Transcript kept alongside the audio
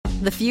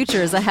The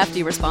future is a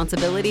hefty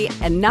responsibility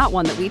and not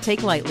one that we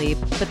take lightly,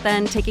 but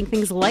then taking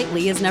things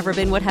lightly has never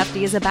been what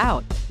Hefty is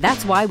about.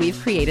 That's why we've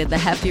created the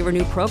Hefty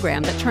Renew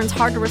program that turns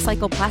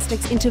hard-to-recycle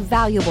plastics into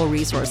valuable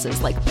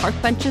resources like park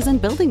benches and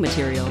building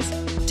materials.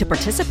 To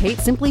participate,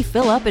 simply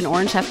fill up an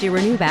orange Hefty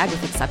Renew bag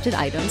with accepted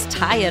items,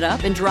 tie it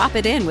up, and drop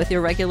it in with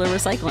your regular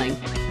recycling.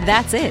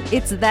 That's it.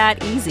 It's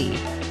that easy.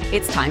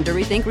 It's time to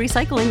rethink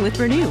recycling with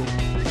Renew.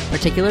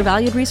 Particular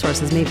valued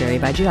resources may vary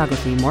by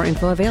geography. More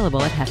info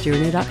available at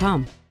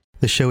heftyrenew.com.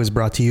 The show is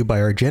brought to you by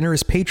our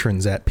generous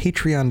patrons at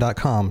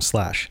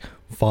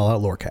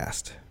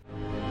patreon.com/FalloutLoreCast.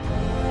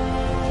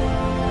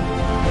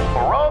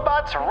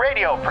 Robots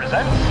Radio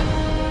presents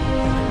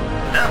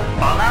the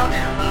Fallout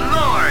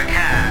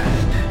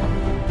Lorecast.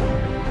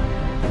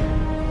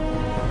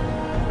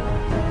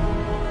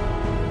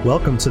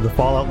 Welcome to the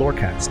Fallout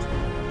Lorecast,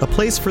 a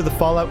place for the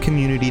Fallout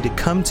community to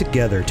come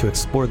together to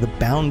explore the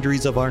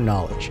boundaries of our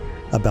knowledge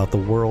about the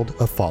world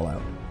of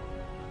Fallout.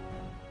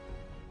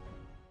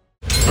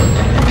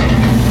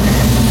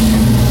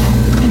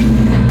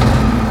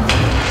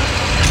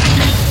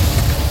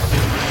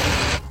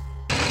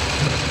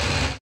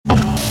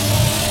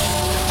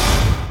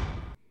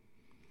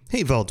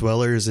 Hey Vault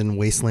Dwellers and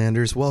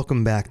Wastelanders,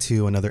 welcome back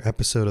to another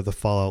episode of the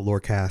Fallout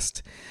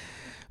Lorecast.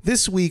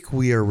 This week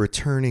we are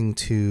returning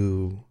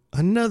to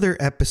another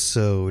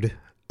episode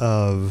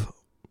of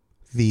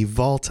the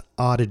Vault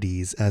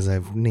Oddities, as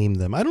I've named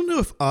them. I don't know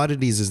if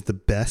Oddities is the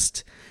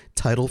best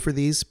title for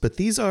these, but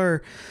these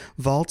are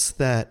vaults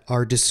that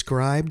are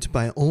described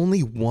by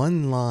only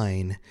one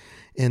line,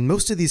 and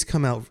most of these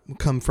come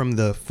from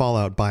the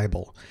Fallout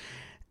Bible.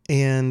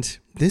 And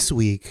this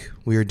week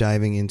we are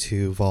diving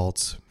into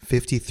vaults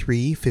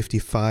 53,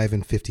 55,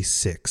 and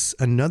 56,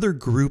 another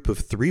group of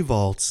three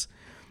vaults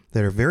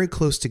that are very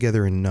close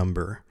together in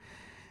number.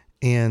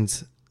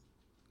 And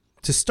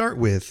to start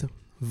with,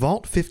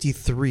 Vault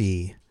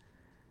 53,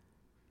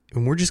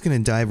 and we're just going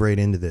to dive right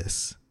into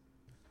this.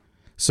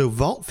 So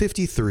Vault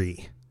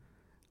 53,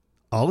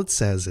 all it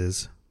says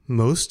is,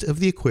 most of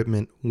the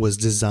equipment was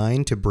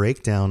designed to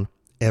break down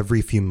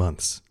every few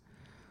months.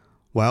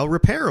 While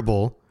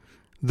repairable,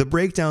 the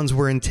breakdowns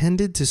were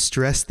intended to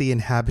stress the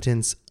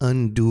inhabitants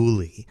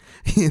unduly.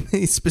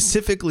 They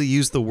specifically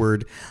use the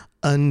word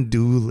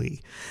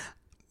unduly.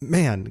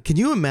 Man, can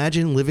you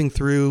imagine living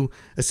through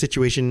a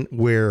situation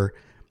where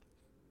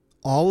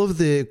all of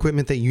the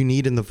equipment that you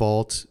need in the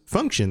vault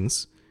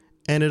functions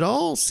and it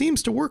all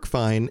seems to work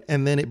fine,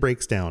 and then it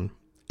breaks down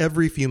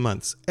every few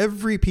months?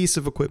 Every piece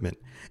of equipment,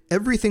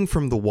 everything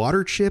from the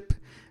water chip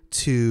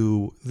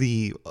to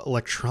the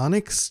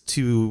electronics,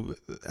 to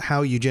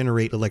how you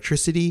generate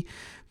electricity,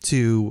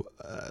 to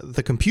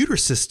the computer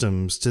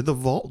systems, to the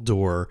vault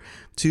door,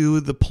 to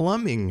the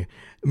plumbing.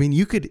 I mean,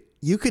 you could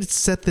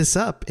set this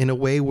up in a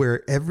way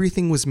where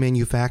everything was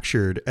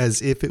manufactured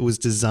as if it was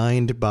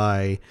designed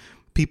by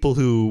people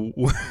who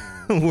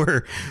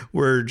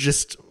were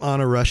just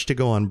on a rush to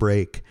go on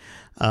break,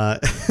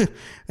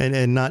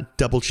 and not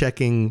double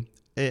checking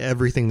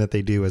everything that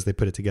they do as they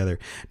put it together.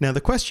 Now, the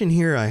question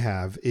here I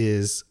have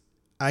is,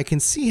 I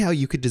can see how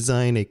you could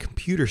design a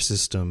computer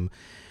system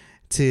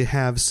to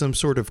have some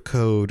sort of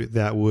code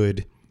that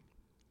would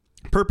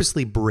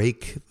purposely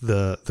break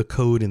the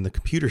code in the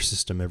computer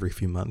system every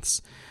few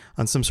months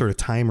on some sort of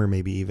timer,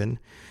 maybe even.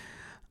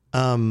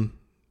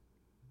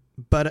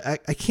 But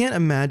I can't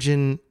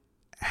imagine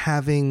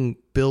having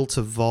built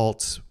a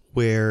vault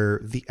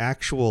where the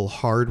actual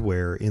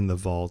hardware in the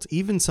vault,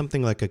 even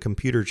something like a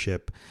computer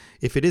chip,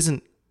 if it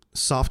isn't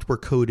software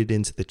coded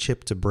into the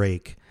chip to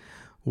break,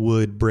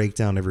 would break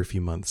down every few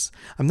months.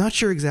 I'm not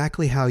sure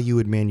exactly how you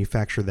would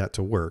manufacture that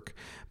to work,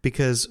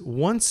 because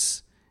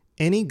once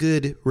any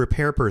good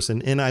repair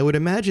person, and I would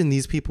imagine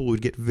these people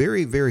would get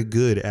very, very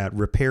good at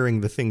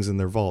repairing the things in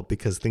their vault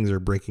because things are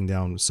breaking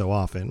down so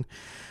often,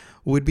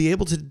 would be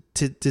able to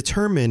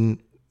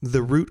determine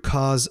the root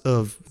cause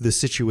of the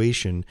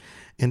situation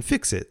and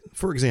fix it.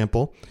 For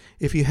example,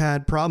 if you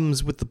had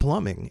problems with the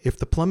plumbing, if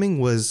the plumbing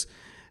was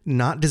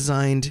not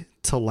designed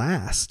to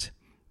last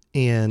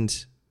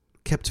and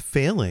kept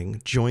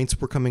failing,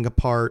 joints were coming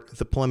apart,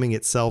 the plumbing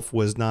itself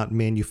was not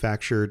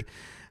manufactured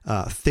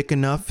thick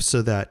enough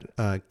so that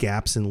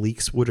gaps and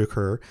leaks would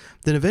occur,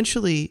 then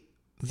eventually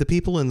the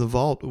people in the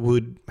vault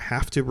would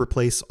have to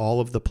replace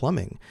all of the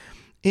plumbing.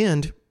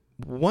 And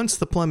once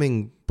the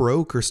plumbing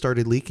broke or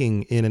started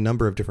leaking in a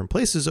number of different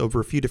places over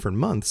a few different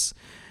months,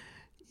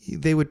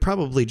 they would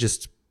probably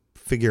just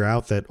figure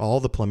out that all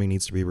the plumbing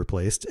needs to be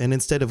replaced, and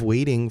instead of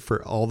waiting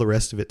for all the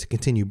rest of it to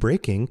continue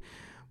breaking,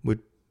 would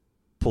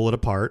pull it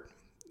apart,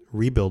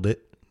 rebuild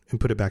it, and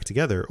put it back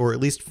together, or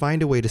at least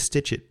find a way to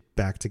stitch it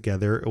back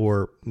together,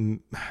 or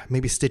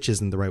maybe stitch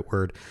isn't the right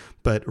word,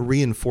 but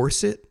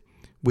reinforce it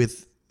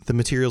with the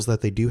materials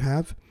that they do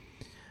have.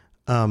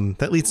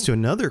 That leads to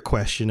another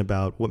question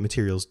about what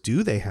materials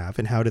do they have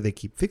and how do they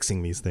keep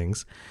fixing these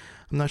things.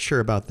 I'm not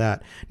sure about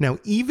that. Now,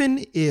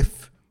 even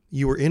if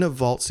you were in a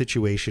vault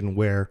situation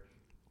where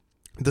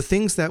the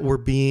things that were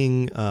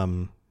being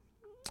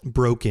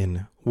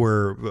broken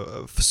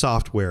were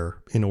software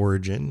in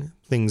origin,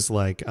 things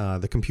like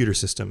the computer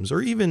systems,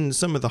 or even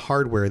some of the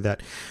hardware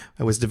that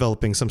was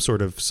developing some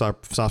sort of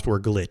software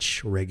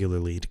glitch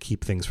regularly to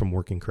keep things from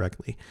working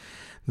correctly,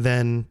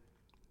 then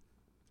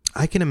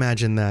I can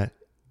imagine that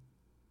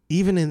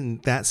even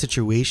in that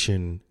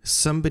situation,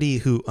 somebody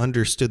who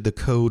understood the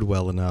code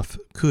well enough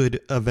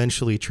could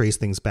eventually trace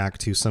things back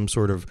to some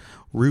sort of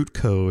root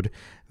code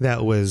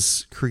that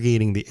was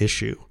creating the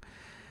issue.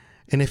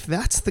 And if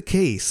that's the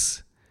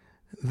case,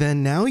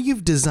 then now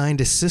you've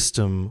designed a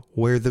system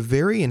where the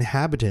very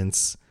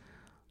inhabitants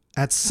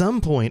at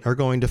some point are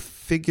going to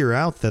figure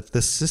out that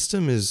the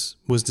system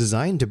was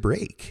designed to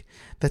break,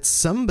 that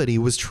somebody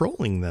was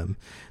trolling them,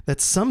 that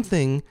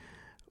something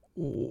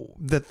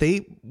that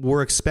they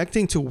were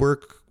expecting to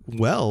work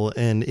well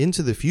and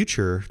into the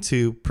future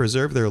to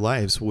preserve their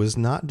lives was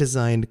not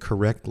designed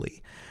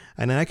correctly.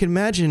 And I can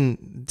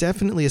imagine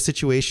definitely a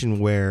situation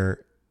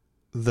where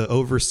the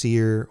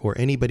overseer or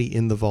anybody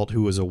in the vault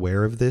who was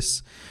aware of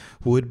this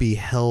would be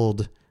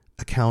held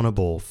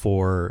accountable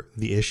for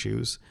the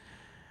issues.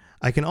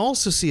 I can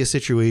also see a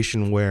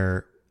situation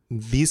where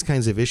these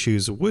kinds of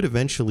issues would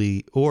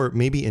eventually, or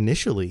maybe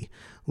initially,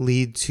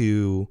 lead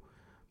to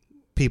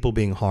people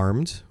being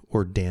harmed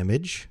or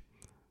damage.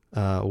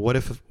 What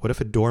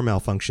if a door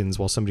malfunctions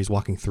while somebody's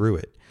walking through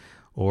it?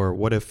 Or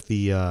what if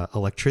the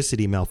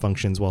electricity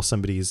malfunctions while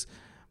somebody's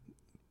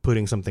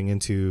putting something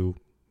into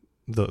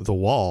the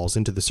walls,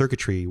 into the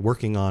circuitry,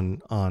 working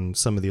on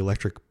some of the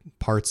electric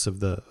parts of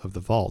the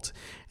vault,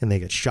 and they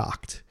get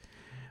shocked?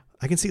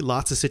 I can see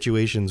lots of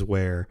situations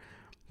where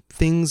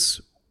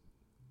things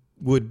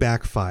would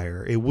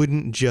backfire. It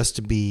wouldn't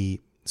just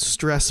be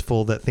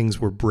stressful that things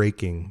were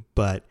breaking,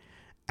 but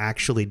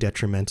actually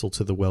detrimental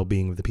to the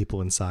well-being of the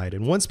people inside.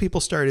 And once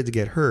people started to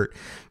get hurt,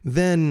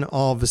 then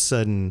all of a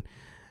sudden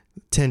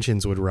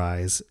tensions would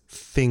rise.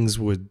 Things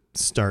would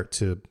start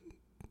to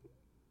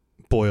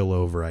boil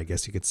over, I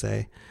guess you could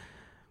say.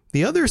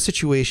 The other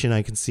situation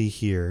I can see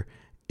here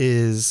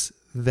is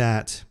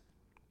that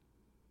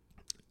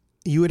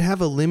you would have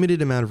a limited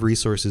amount of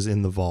resources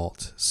in the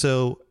vault.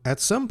 So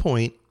at some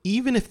point,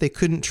 even if they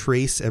couldn't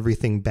trace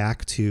everything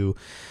back to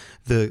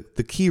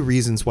the key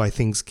reasons why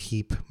things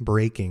keep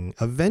breaking,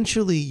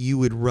 eventually you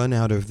would run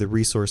out of the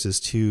resources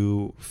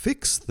to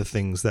fix the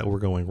things that were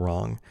going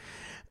wrong.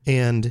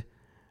 And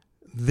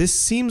this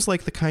seems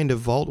like the kind of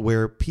vault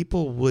where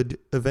people would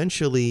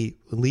eventually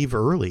leave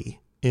early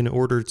in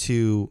order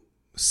to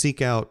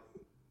seek out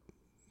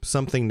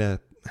something to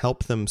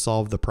help them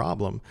solve the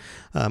problem.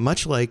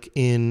 Much like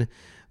in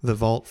the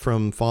vault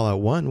from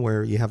Fallout 1,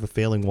 where you have a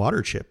failing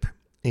water chip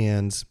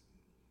and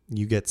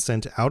you get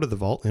sent out of the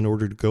vault in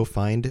order to go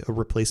find a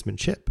replacement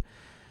chip.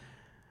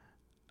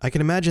 I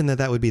can imagine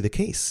that would be the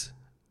case.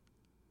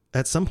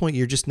 At some point,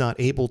 you're just not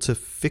able to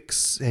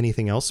fix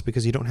anything else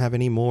because you don't have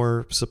any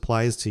more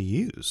supplies to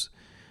use.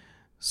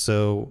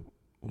 So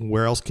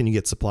where else can you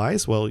get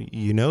supplies? Well,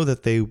 you know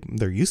that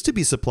there used to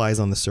be supplies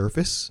on the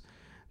surface.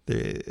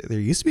 There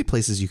used to be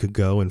places you could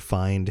go and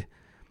find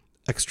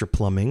extra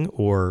plumbing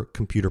or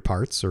computer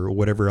parts or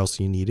whatever else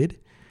you needed.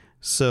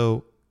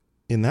 So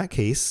in that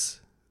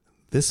case,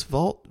 this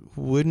vault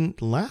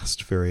wouldn't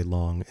last very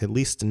long, at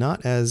least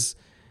not as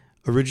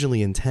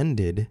originally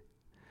intended.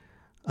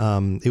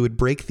 It would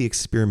break the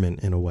experiment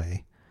in a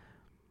way.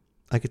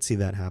 I could see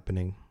that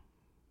happening.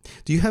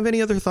 Do you have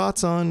any other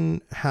thoughts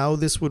on how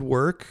this would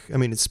work? I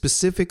mean,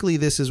 specifically,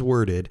 this is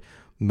worded: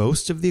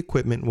 most of the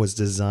equipment was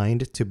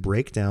designed to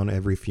break down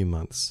every few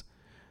months.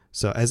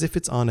 So as if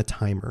it's on a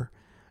timer.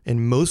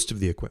 And most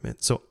of the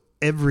equipment, so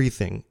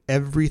everything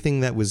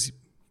that was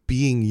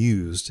being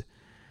used.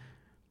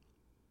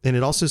 And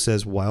it also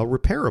says, while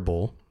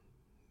repairable,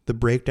 the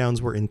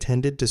breakdowns were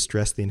intended to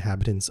stress the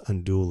inhabitants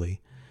unduly.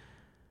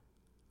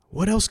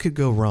 What else could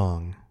go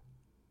wrong?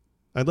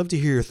 I'd love to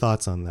hear your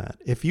thoughts on that.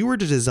 If you were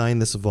to design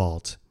this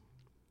vault,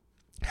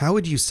 how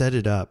would you set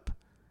it up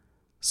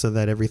so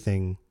that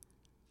everything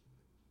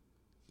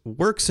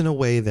works in a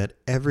way that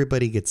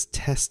everybody gets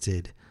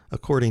tested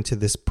according to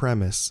this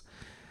premise,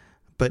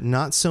 but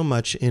not so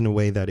much in a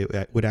way that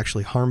it would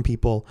actually harm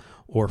people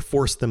or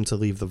force them to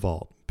leave the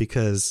vault?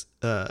 Because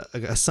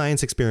a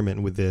science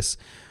experiment with this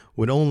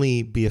would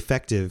only be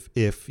effective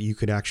if you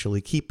could actually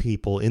keep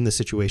people in the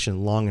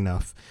situation long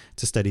enough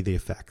to study the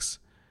effects.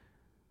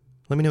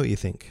 Let me know what you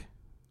think.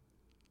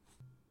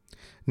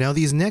 Now,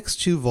 these next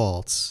two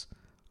vaults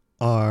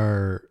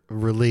are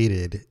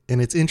related,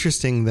 and it's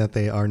interesting that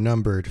they are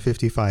numbered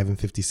 55 and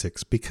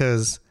 56,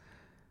 because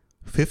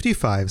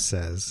 55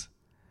 says,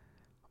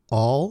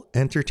 all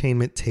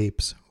entertainment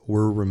tapes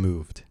were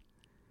removed.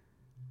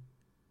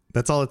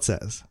 That's all it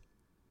says.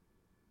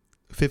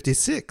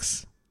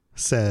 56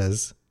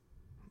 says,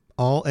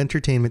 all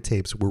entertainment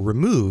tapes were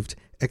removed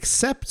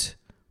except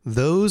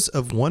those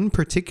of one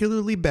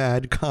particularly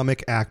bad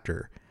comic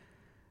actor.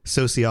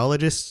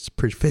 Sociologists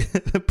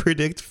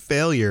predict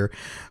failure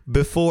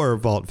before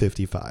Vault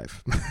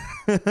 55.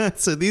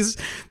 So these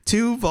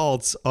two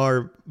vaults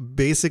are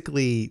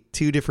basically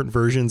two different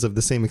versions of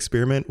the same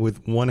experiment,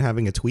 with one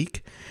having a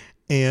tweak.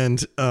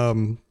 And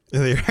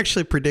they're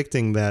actually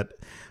predicting that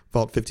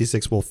Vault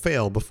 56 will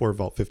fail before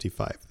Vault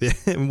 55.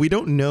 And we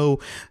don't know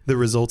the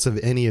results of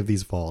any of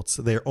these vaults.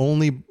 They're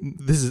only,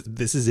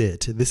 this is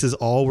it. This is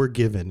all we're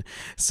given.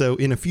 So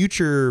in a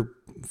future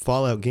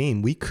Fallout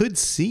game, we could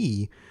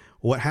see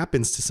what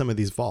happens to some of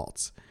these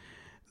vaults.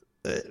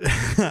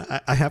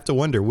 I have to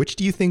wonder, which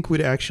do you think would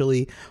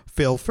actually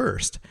fail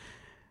first?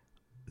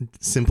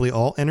 Simply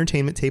all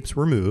entertainment tapes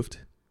removed.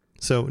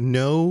 So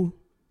no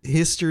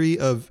history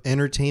of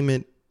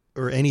entertainment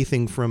or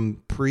anything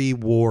from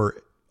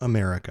pre-war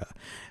America.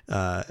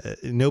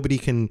 Nobody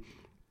can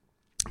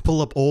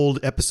pull up old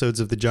episodes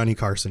of the Johnny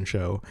Carson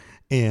show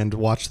and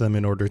watch them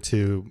in order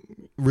to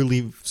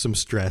relieve some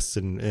stress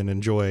and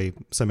enjoy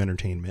some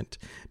entertainment.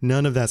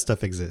 None of that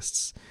stuff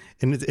exists.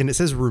 And it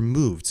says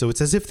removed. So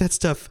it's as if that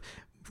stuff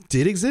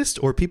did exist,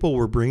 or people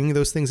were bringing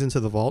those things into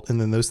the vault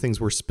and then those things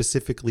were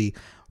specifically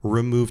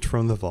removed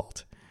from the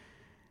vault.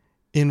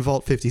 In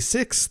Vault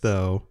 56,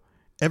 though,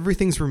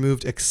 everything's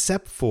removed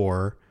except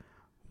for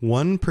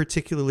one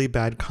particularly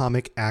bad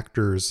comic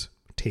actor's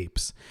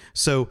tapes.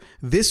 So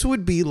this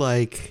would be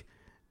like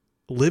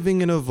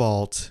living in a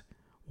vault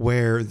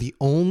where the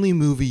only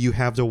movie you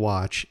have to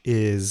watch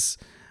is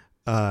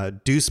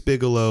Deuce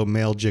Bigalow,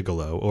 Male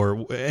Gigolo,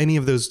 or any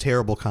of those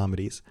terrible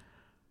comedies.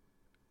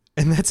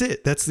 And that's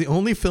it. That's the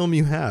only film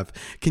you have.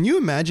 Can you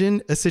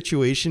imagine a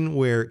situation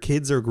where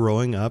kids are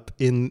growing up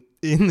in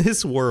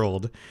this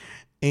world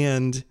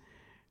and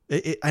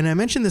I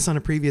mentioned this on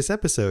a previous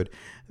episode,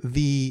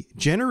 the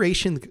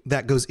generation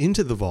that goes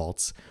into the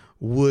vaults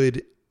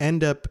would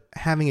end up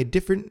having a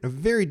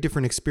very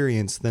different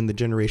experience than the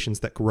generations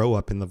that grow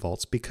up in the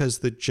vaults, because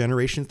the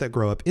generations that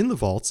grow up in the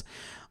vaults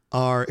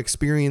are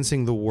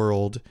experiencing the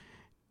world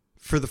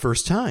for the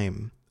first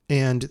time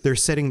and they're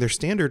setting their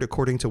standard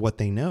according to what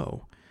they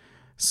know.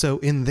 So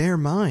in their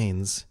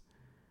minds,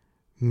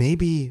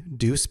 maybe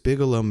Deuce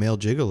Bigalow, Male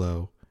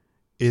Gigolo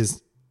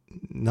is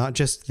not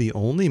just the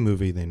only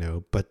movie they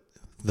know, but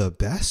the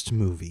best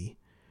movie,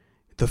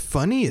 the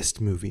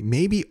funniest movie.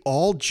 Maybe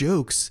all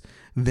jokes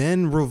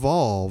then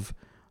revolve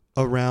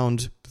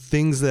around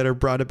things that are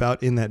brought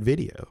about in that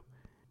video.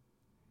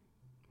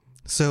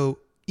 So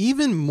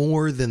even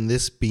more than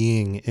this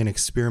being an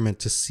experiment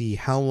to see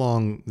how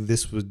long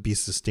this would be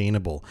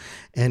sustainable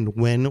and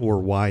when or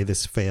why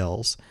this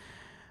fails,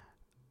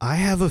 I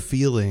have a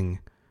feeling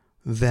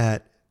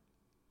that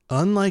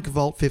unlike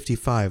Vault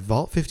 55,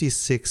 Vault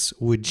 56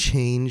 would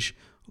change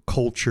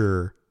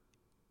culture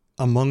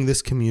among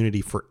this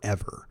community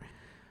forever.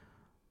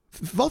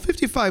 Vault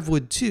 55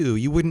 would too.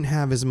 You wouldn't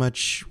have as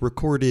much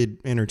recorded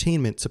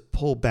entertainment to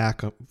pull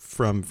back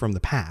from the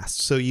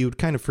past. So you'd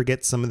kind of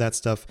forget some of that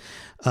stuff.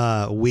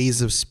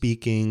 Ways of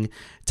speaking,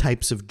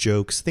 types of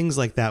jokes, things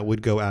like that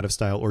would go out of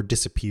style or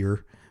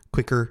disappear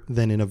quicker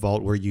than in a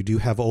vault where you do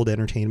have old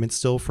entertainment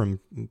still from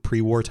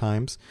pre-war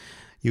times.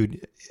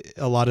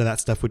 A lot of that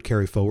stuff would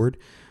carry forward.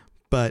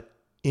 But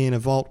in a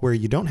vault where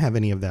you don't have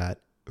any of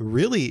that,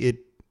 really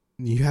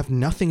you have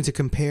nothing to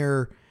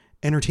compare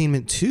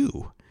entertainment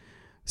to.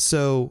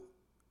 So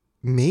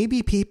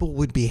maybe people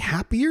would be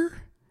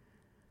happier,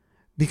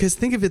 because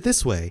think of it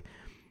this way.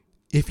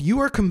 If you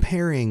are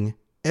comparing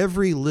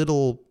every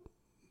little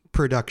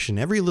production,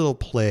 every little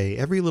play,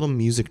 every little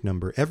music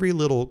number, every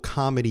little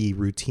comedy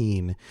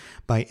routine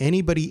by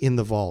anybody in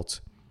the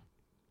vault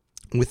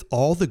with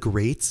all the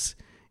greats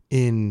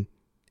in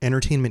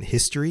entertainment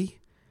history,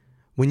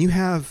 when you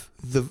have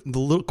the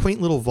little quaint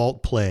little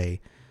vault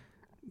play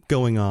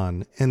going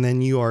on, and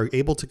then you are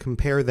able to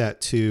compare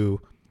that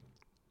to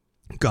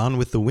Gone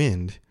with the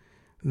Wind,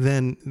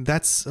 then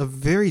that's a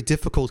very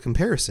difficult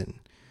comparison.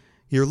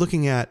 You're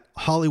looking at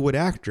Hollywood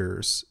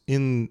actors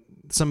in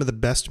some of the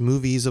best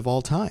movies of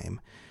all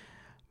time.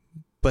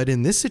 But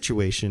in this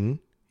situation,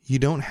 you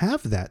don't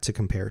have that to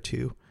compare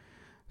to.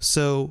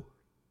 So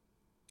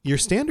your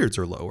standards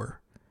are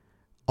lower.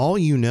 All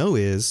you know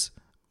is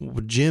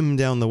Jim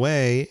down the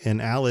way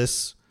and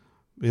Alice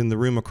in the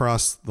room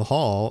across the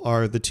hall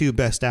are the two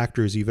best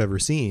actors you've ever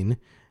seen,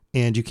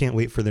 and you can't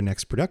wait for their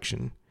next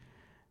production.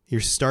 You're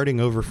starting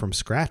over from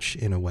scratch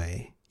in a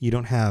way. You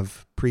don't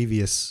have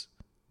previous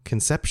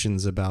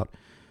conceptions about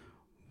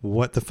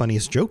what the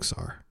funniest jokes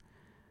are.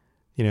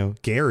 You know,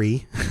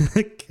 Gary,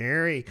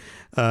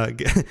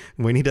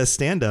 when he does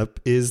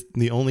stand-up, is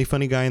the only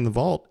funny guy in the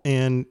vault,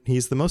 and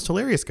he's the most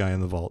hilarious guy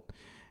in the vault.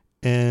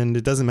 And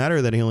it doesn't matter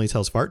that he only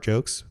tells fart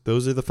jokes.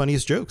 Those are the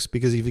funniest jokes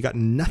because you've got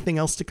nothing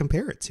else to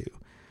compare it to.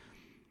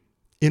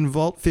 In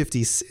Vault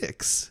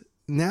 56,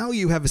 now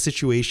you have a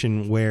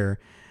situation where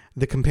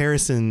the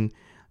comparison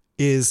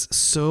is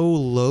so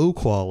low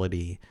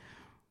quality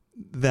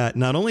that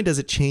not only does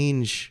it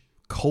change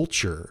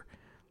culture,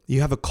 you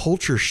have a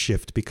culture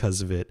shift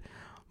because of it,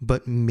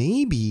 but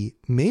maybe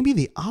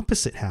the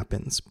opposite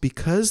happens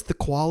because the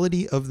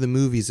quality of the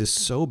movies is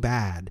so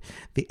bad,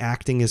 the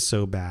acting is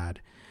so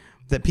bad,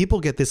 that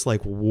people get this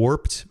like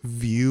warped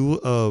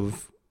view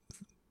of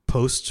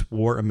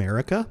post-war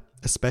America,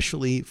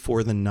 especially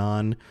for the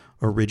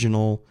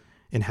non-original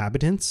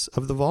inhabitants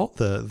of the vault,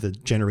 the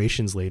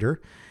generations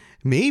later.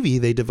 Maybe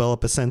they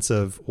develop a sense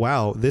of,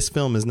 wow, this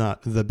film is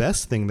not the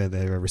best thing that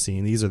they've ever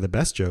seen. These are the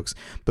best jokes.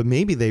 But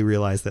maybe they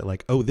realize that,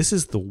 like, oh, this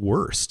is the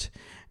worst.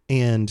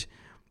 And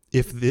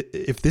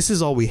if this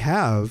is all we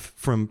have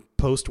from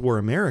post-war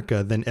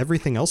America, then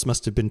everything else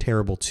must have been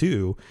terrible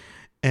too.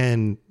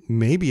 And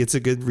maybe it's a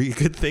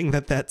good thing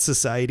that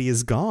society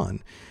is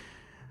gone.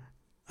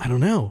 I don't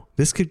know.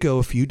 This could go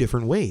a few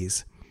different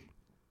ways.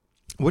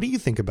 What do you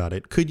think about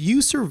it? Could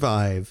you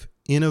survive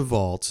in a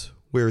vault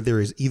where there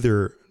is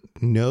either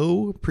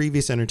no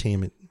previous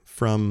entertainment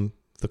from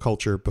the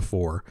culture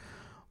before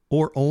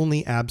or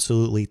only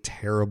absolutely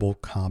terrible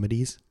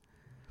comedies?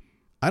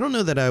 I don't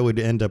know that I would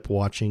end up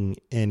watching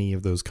any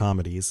of those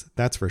comedies.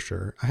 That's for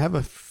sure. I have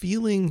a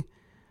feeling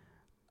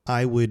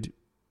I would,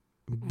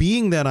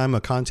 being that I'm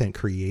a content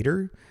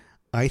creator,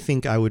 I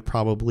think I would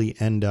probably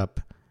end up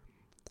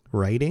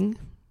writing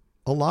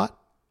a lot.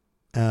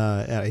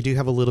 I do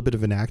have a little bit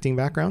of an acting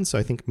background, so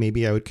I think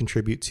maybe I would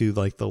contribute to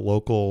like the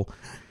local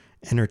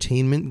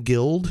entertainment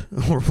guild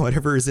or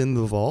whatever is in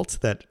the vault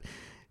that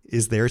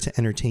is there to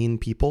entertain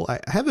people. I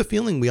have a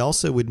feeling we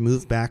also would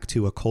move back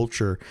to a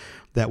culture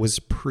that was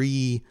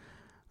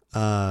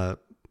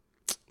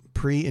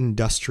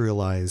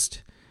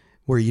pre-industrialized,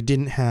 where you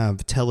didn't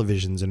have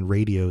televisions and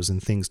radios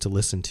and things to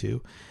listen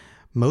to.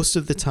 Most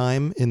of the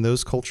time in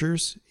those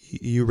cultures,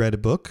 you read a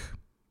book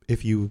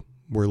if you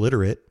were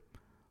literate,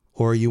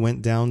 or you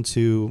went down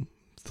to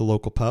the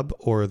local pub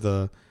or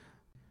the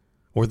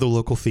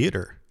local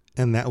theater,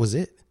 and that was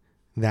it.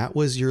 That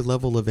was your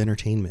level of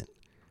entertainment.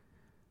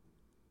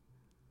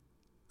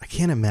 I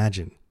can't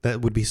imagine.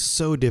 That would be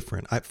so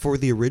different. For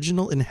the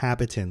original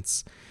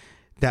inhabitants,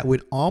 that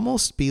would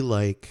almost be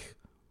like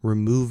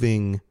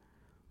removing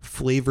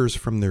flavors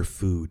from their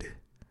food.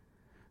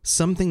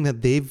 Something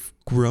that they've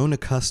grown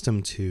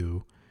accustomed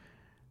to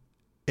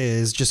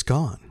is just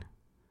gone.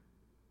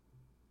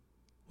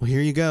 Well,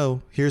 here you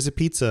go. Here's a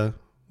pizza.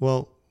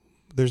 Well,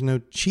 there's no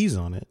cheese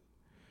on it.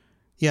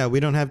 Yeah, we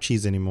don't have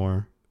cheese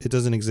anymore. It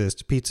doesn't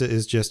exist. Pizza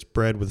is just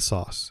bread with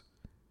sauce.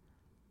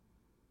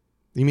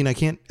 You mean I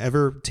can't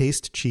ever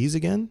taste cheese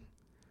again?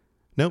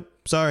 Nope.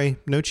 Sorry.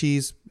 No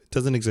cheese. It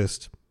doesn't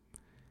exist.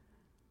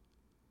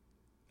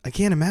 I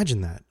can't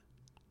imagine that.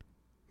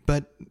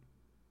 But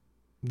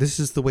this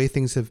is the way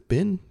things have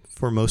been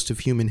for most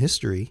of human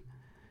history.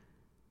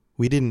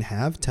 We didn't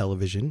have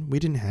television. We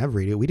didn't have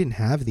radio. We didn't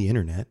have the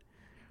internet.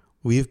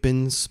 We've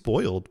been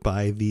spoiled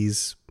by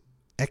these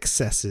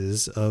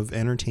excesses of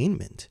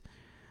entertainment.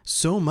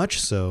 So much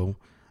so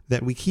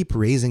that we keep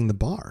raising the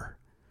bar.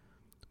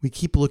 We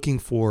keep looking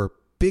for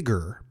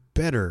bigger,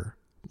 better,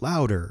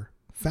 louder,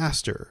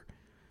 faster.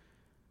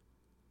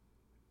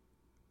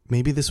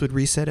 Maybe this would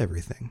reset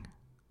everything.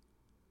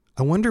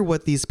 I wonder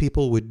what these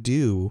people would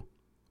do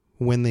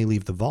when they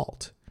leave the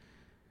vault.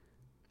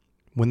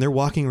 When they're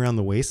walking around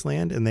the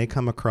wasteland and they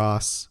come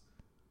across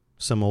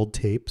some old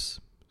tapes,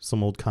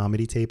 some old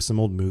comedy tapes, some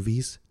old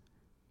movies,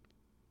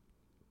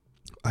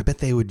 I bet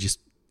they would just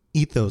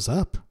eat those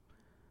up.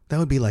 That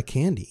would be like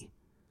candy.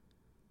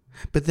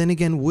 But then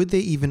again, would they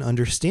even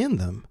understand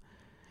them?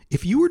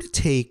 If you were to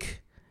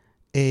take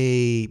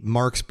a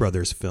Marx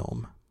Brothers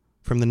film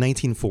from the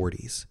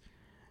 1940s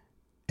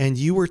and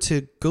you were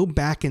to go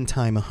back in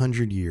time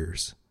 100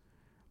 years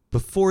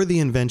before the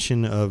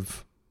invention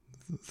of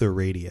the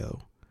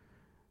radio,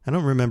 I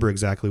don't remember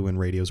exactly when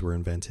radios were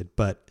invented,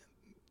 but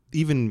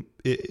even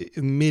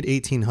mid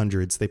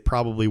 1800s, they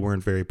probably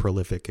weren't very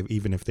prolific,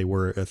 even if they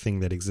were a thing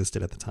that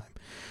existed at the time.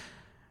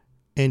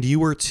 And you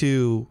were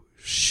to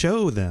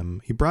show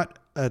them, you brought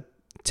a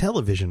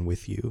television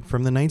with you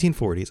from the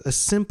 1940s, a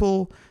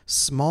simple,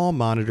 small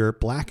monitor,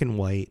 black and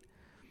white,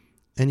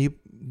 and you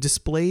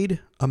displayed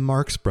a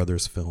Marx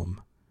Brothers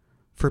film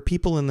for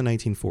people in the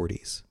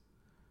 1940s.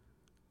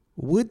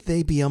 Would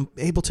they be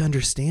able to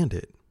understand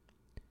it?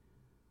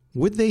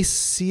 Would they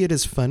see it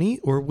as funny,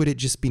 or would it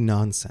just be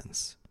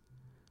nonsense?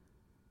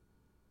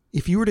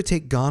 If you were to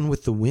take Gone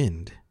with the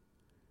Wind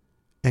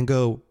and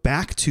go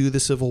back to the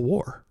Civil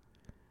War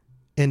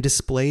and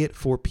display it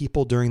for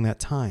people during that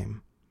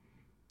time,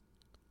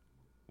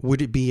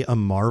 would it be a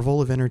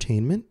marvel of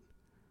entertainment,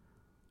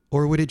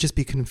 or would it just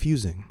be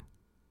confusing?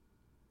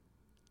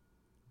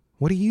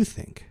 What do you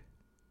think?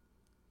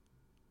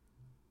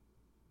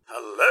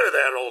 Hello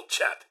there, old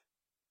chap.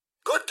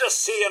 Good to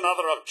see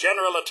another of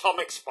General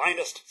Atomic's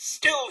finest,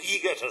 still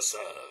eager to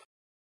serve.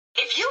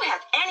 If you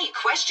have any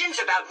questions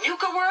about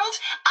Nuka World,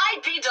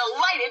 I'd be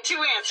delighted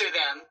to answer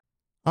them.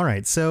 All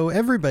right, so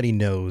everybody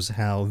knows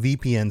how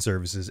VPN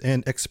services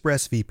and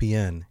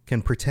ExpressVPN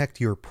can protect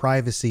your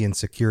privacy and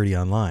security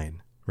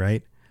online,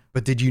 right?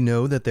 But did you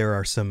know that there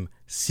are some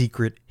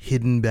secret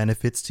hidden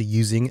benefits to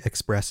using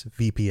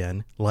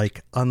ExpressVPN,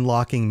 like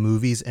unlocking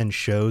movies and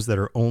shows that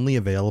are only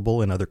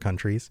available in other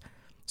countries?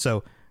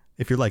 So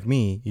if you're like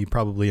me, you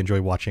probably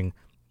enjoy watching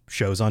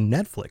shows on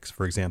Netflix,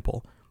 for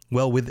example.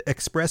 Well, with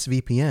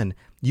ExpressVPN,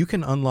 you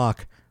can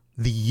unlock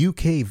the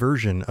UK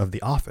version of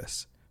The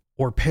Office,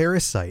 or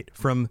Parasite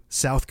from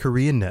South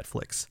Korean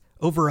Netflix.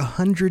 Over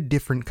 100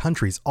 different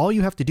countries. All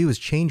you have to do is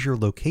change your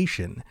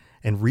location,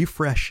 and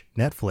refresh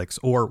Netflix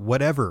or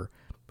whatever,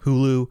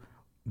 Hulu,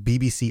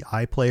 BBC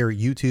iPlayer,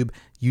 YouTube,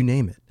 you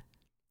name it.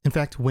 In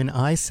fact, when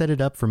I set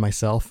it up for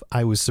myself,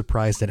 I was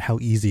surprised at how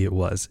easy it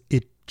was.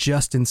 It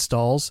just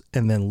installs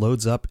and then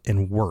loads up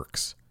and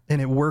works.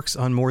 And it works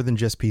on more than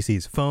just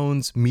PCs,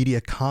 phones, media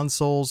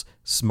consoles,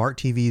 smart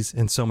TVs,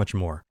 and so much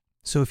more.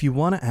 So if you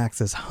want to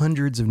access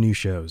hundreds of new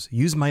shows,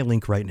 use my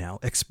link right now,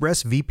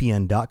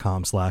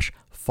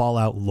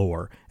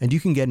 expressvpn.com/FalloutLore, and you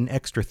can get an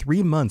extra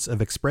 3 months of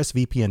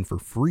ExpressVPN for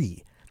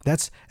free.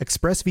 That's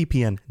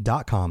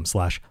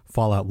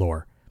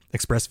expressvpn.com/FalloutLore.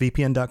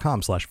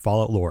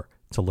 expressvpn.com/FalloutLore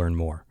to learn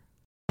more.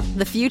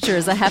 The future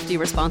is a hefty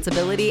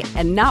responsibility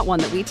and not one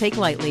that we take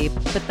lightly,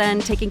 but then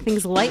taking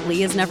things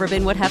lightly has never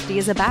been what Hefty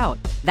is about.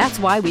 That's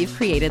why we've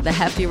created the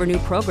Hefty Renew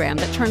program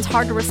that turns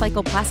hard to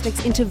recycle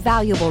plastics into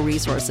valuable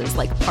resources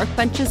like park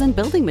benches and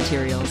building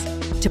materials.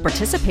 To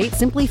participate,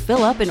 simply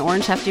fill up an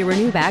orange Hefty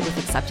Renew bag with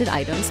accepted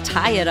items,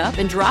 tie it up,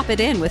 and drop it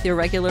in with your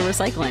regular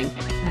recycling.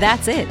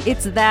 That's it.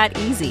 It's that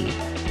easy.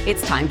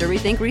 It's time to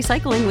rethink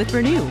recycling with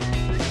Renew.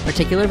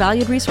 Particular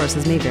valued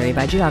resources may vary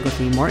by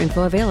geography. More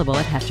info available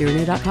at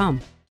heftyrenew.com.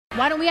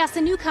 Why don't we ask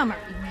the newcomer?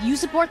 You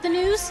support the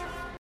news?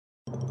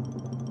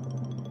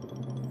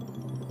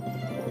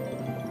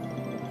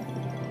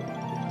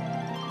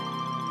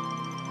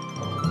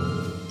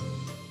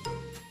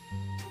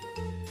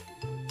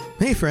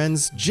 Hey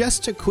friends,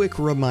 just a quick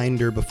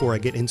reminder before I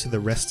get into the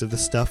rest of the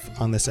stuff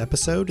on this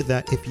episode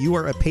that if you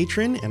are a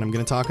patron, and I'm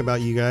going to talk about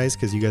you guys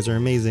because you guys are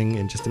amazing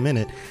in just a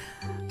minute,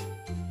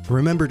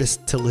 remember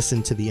to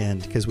listen to the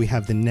end because we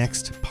have the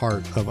next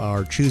part of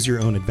our Choose Your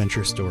Own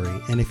Adventure story.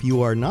 And if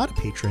you are not a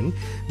patron,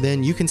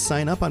 then you can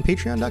sign up on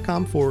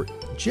patreon.com for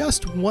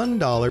just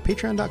 $1.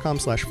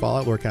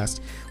 Patreon.com/FalloutLorecast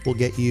will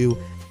get you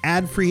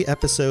ad-free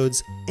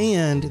episodes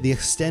and the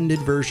extended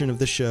version of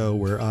the show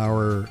where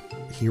our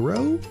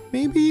hero,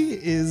 maybe,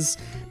 is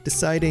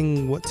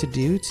deciding what to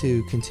do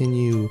to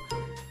continue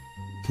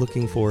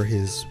looking for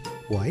his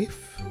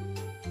wife.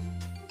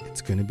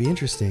 It's going to be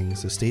interesting,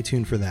 so stay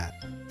tuned for that.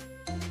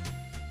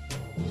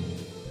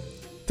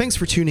 Thanks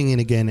for tuning in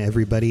again,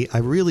 everybody. I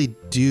really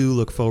do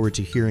look forward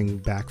to hearing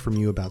back from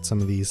you about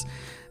some of these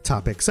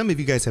topics. Some of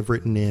you guys have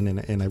written in,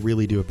 and I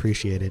really do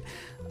appreciate it.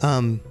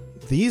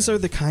 These are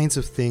the kinds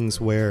of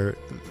things where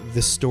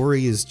the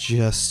story is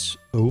just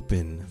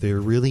open.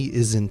 There really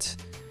isn't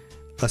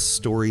a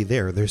story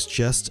there. There's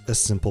just a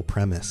simple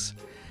premise.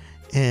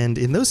 And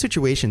in those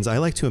situations, I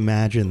like to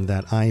imagine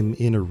that I'm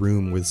in a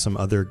room with some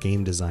other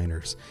game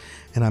designers,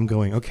 and I'm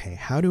going, okay,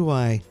 how do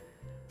I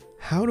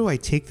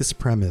take this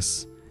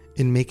premise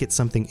and make it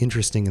something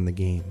interesting in the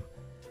game?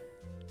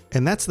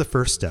 And that's the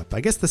first step.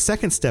 I guess the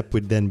second step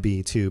would then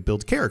be to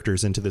build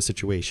characters into the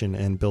situation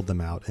and build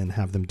them out and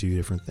have them do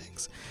different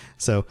things.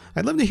 So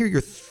I'd love to hear your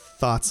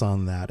thoughts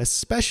on that,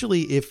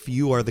 especially if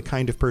you are the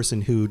kind of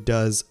person who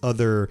does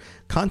other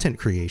content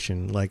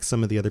creation, like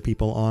some of the other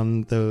people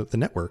on the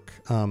network.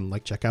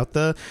 Like check out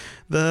the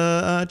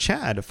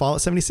Chad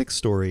Fallout 76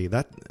 story.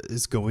 That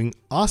is going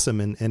awesome.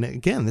 And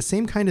again, the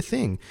same kind of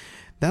thing.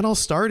 That all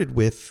started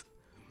with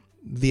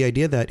the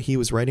idea that he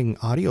was writing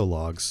audio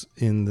logs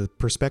in the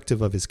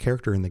perspective of his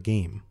character in the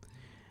game.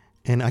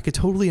 And I could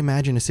totally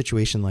imagine a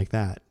situation like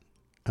that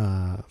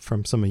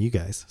from some of you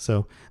guys.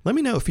 So let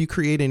me know if you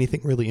create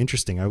anything really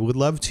interesting. I would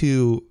love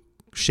to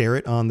share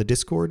it on the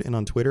Discord and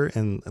on Twitter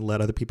and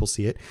let other people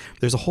see it.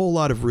 There's a whole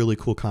lot of really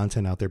cool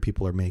content out there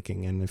people are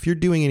making. And if you're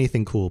doing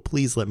anything cool,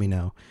 please let me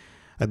know.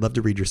 I'd love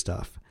to read your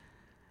stuff.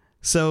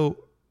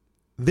 So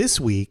this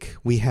week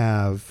we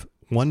have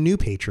one new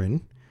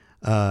patron,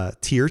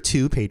 tier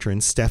 2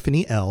 patron,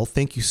 Stephanie L.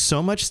 Thank you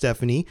so much,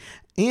 Stephanie.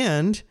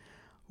 And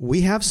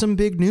we have some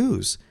big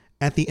news.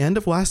 At the end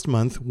of last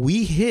month,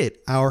 we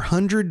hit our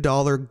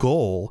 $100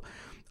 goal,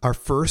 our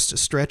first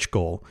stretch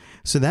goal.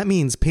 So that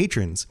means,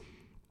 patrons,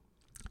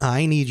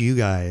 I need you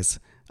guys.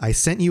 I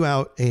sent you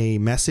out a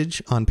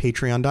message on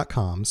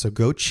patreon.com. So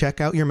go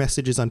check out your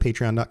messages on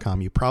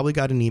patreon.com. You probably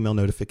got an email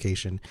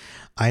notification.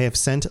 I have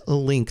sent a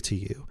link to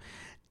you.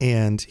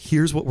 And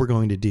here's what we're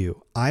going to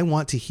do. I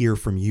want to hear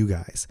from you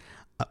guys.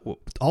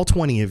 All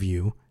 20 of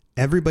you,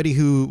 everybody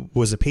who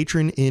was a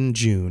patron in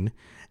June,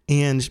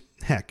 and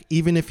heck,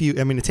 even if you,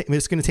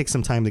 it's going to take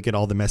some time to get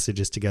all the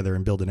messages together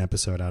and build an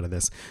episode out of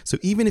this. So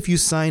even if you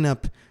sign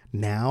up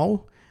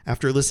now,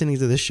 after listening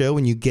to this show,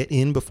 and you get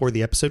in before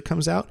the episode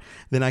comes out,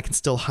 then I can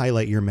still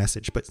highlight your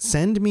message. But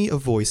send me a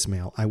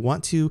voicemail. I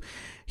want to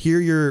hear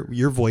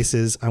your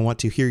voices. I want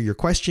to hear your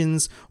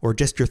questions or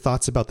just your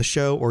thoughts about the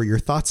show or your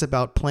thoughts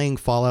about playing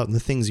Fallout and the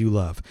things you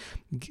love.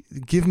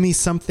 Give me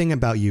something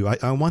about you.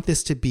 I want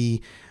this to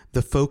be,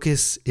 the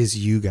focus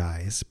is you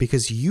guys,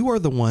 because you are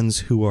the ones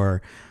who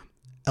are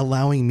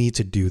allowing me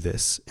to do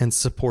this and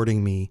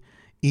supporting me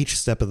each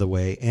step of the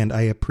way. And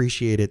I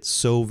appreciate it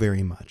so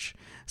very much.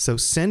 So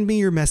send me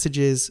your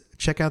messages.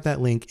 Check out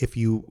that link. If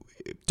you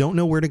don't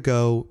know where to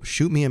go,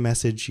 shoot me a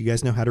message. You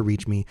guys know how to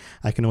reach me.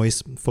 I can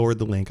always forward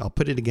the link. I'll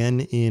put it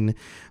again in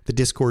the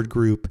Discord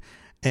group.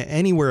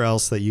 anywhere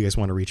else that you guys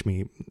want to reach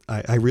me.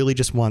 I really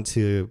just want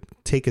to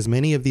take as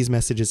many of these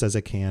messages as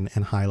I can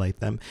and highlight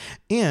them.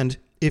 And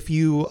if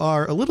you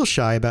are a little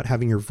shy about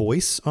having your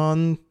voice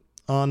on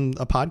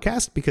a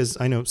podcast, because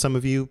I know some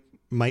of you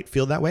might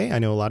feel that way. I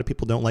know a lot of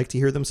people don't like to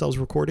hear themselves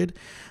recorded.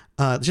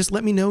 Just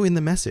let me know in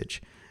the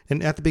message.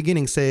 And at the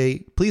beginning,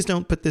 say, please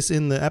don't put this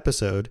in the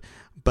episode,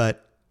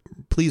 but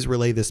please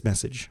relay this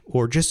message,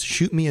 or just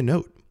shoot me a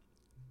note.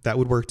 That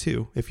would work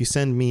too. If you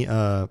send me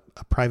a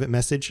private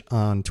message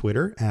on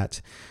Twitter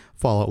at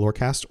Fallout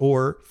Lorecast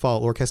or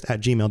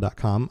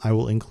falloutlorecast@gmail.com, I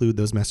will include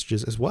those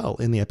messages as well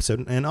in the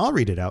episode, and I'll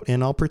read it out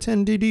and I'll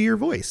pretend to do your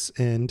voice,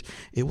 and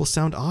it will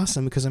sound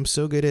awesome because I'm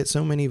so good at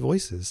so many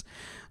voices.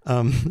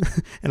 And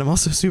I'm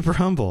also super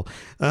humble.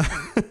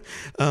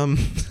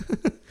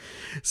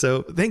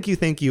 So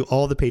thank you,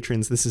 all the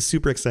patrons. This is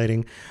super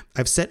exciting.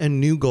 I've set a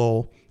new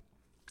goal,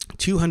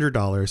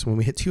 $200. When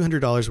we hit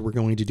 $200, we're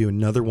going to do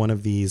another one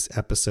of these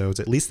episodes.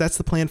 At least that's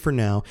the plan for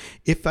now.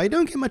 If I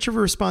don't get much of a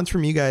response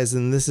from you guys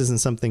and this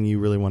isn't something you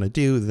really want to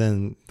do,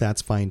 then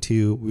that's fine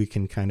too. We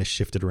can kind of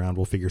shift it around.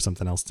 We'll figure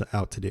something else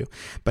out to do.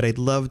 But I'd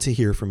love to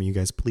hear from you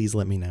guys. Please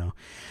let me know.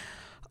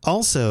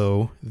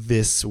 Also,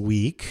 this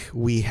week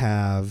we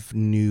have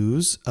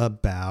news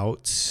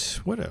about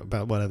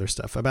what other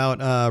stuff?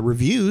 About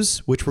reviews,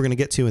 which we're going to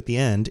get to at the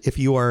end. If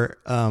you are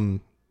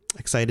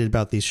excited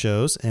about these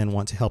shows and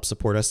want to help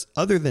support us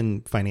other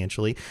than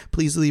financially,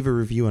 please leave a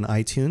review on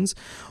iTunes,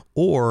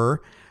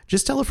 or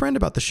just tell a friend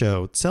about the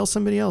show. Tell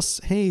somebody else,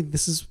 hey,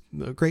 this is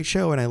a great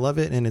show and I love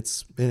it and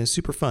it's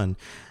super fun.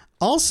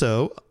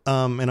 Also,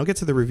 and I'll get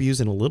to the reviews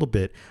in a little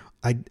bit,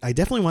 I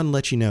definitely want to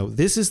let you know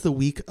this is the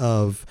week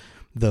of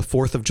the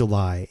 4th of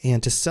July,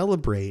 and to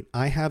celebrate,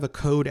 I have a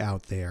code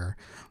out there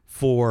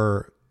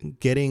for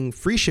getting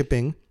free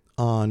shipping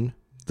on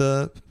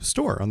the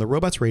store, on the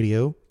Robots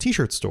Radio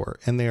t-shirt store.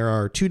 And there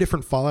are 2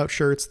 different Fallout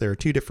shirts. There are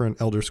 2 different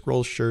Elder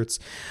Scrolls shirts.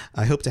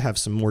 I hope to have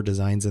some more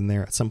designs in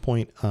there at some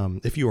point.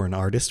 If you are an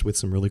artist with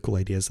some really cool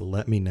ideas,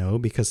 let me know,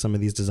 because some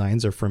of these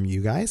designs are from you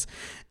guys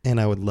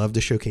and I would love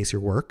to showcase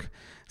your work.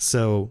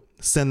 So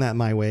send that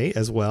my way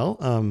as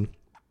well.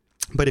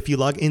 But if you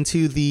log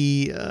into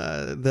the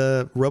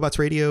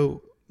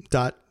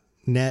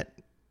robotsradio.net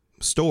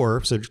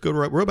store, so just go to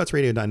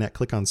robotsradio.net,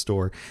 click on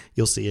store,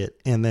 you'll see it.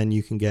 And then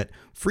you can get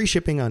free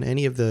shipping on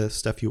any of the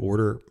stuff you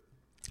order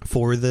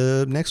for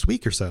the next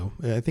week or so.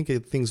 I think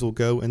things will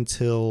go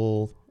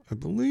until, I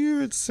believe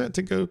it's set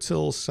to go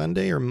till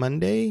Sunday or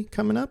Monday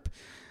coming up.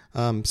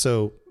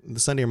 So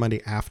the Sunday or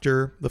Monday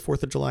after the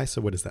 4th of July.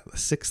 So what is that? The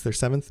 6th or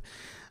 7th?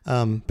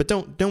 But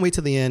don't wait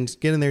till the end.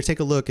 Get in there, take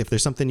a look. If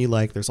there's something you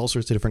like, there's all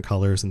sorts of different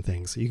colors and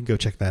things. So you can go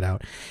check that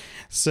out.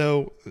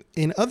 So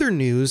in other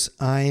news,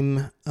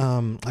 I've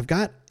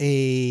got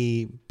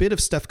a bit of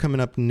stuff coming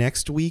up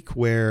next week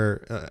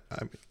where,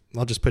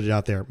 I'll just put it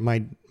out there.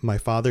 My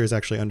father is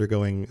actually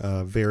undergoing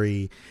a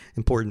very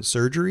important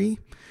surgery,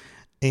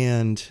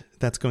 and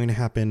that's going to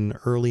happen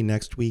early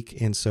next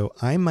week. And so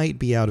I might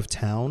be out of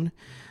town.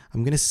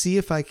 I'm going to see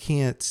if I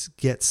can't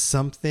get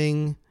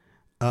something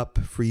up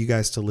for you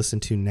guys to listen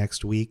to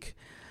next week.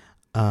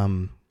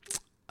 I'm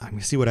going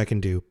to see what I can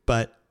do,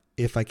 but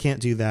if I can't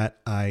do that,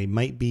 I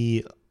might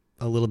be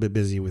a little bit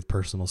busy with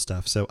personal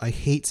stuff. So I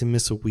hate to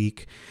miss a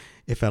week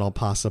if at all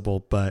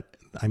possible, but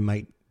I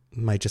might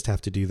just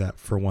have to do that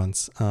for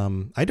once.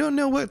 I don't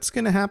know what's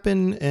going to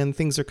happen, and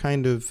things are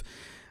kind of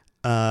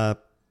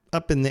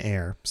up in the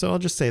air. So I'll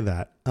just say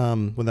that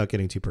without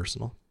getting too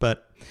personal.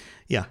 But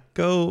yeah,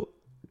 go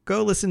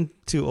listen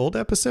to old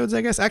episodes,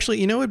 I guess. Actually,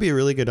 you know, it'd be a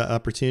really good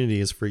opportunity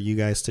is for you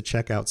guys to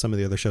check out some of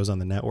the other shows on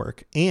the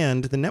network.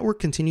 And the network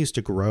continues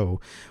to grow.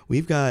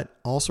 We've got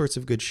all sorts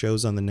of good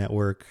shows on the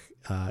network,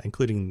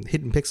 including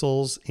Hidden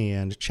Pixels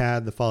and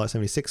Chad, the Fallout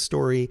 76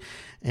 story,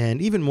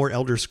 and even more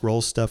Elder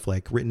Scrolls stuff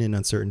like Written in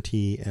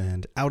Uncertainty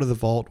and Out of the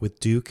Vault with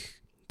Duke,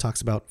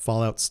 talks about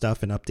Fallout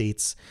stuff and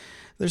updates.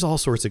 There's all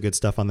sorts of good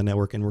stuff on the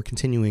network, and we're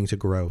continuing to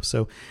grow.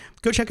 So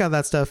go check out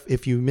that stuff.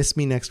 If you miss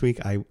me next week,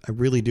 I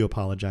really do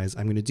apologize.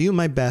 I'm going to do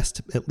my best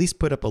to at least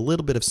put up a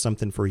little bit of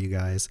something for you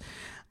guys.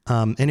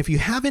 And if you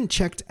haven't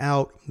checked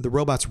out the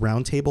Robots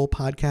Roundtable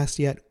podcast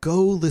yet,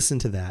 go listen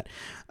to that.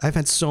 I've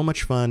had so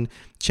much fun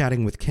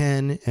chatting with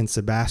Ken and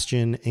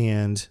Sebastian,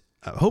 and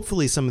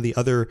hopefully some of the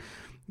other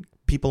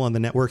people on the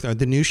network,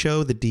 the new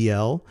show, the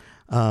DL.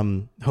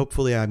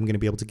 Hopefully I'm going to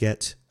be able to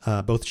get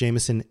both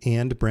Jameson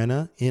and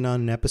Brenna in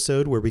on an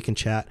episode where we can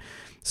chat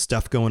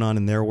stuff going on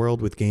in their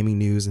world with gaming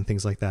news and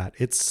things like that.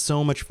 It's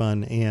so much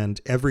fun. And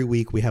every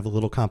week we have a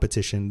little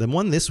competition. The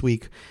one this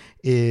week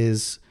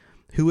is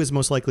who is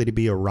most likely to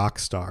be a rock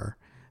star,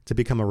 to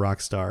become a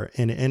rock star.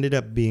 And it ended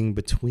up being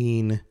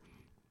between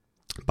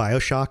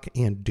BioShock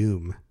and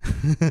Doom.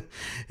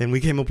 And we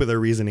came up with our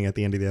reasoning at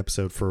the end of the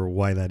episode for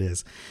why that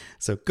is.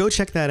 So go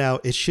check that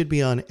out. It should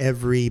be on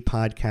every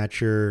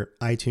podcatcher,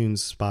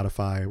 iTunes,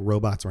 Spotify,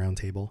 Robots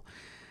Roundtable.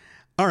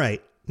 All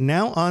right,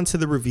 now on to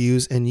the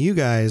reviews. And you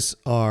guys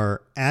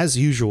are, as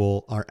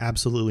usual, are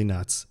absolutely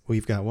nuts.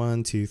 We've got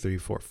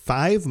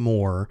 5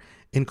 more,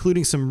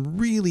 including some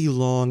really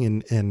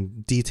long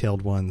and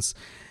detailed ones.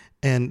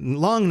 And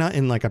long, not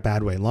in like a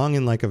bad way, long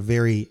in like a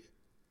very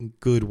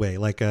good way.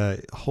 Like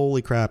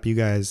holy crap, you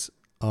guys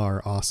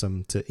are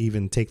awesome to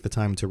even take the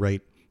time to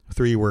write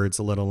 3 words,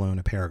 let alone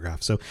a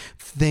paragraph. So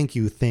thank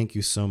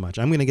you so much.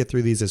 I'm going to get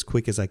through these as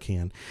quick as I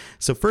can.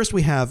 So first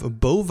we have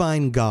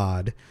Bovine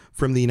God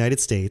from the United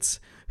States,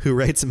 who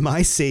writes,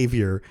 "My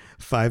savior,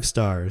 5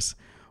 stars.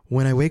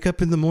 When I wake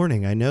up in the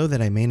morning, I know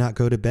that I may not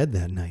go to bed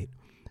that night.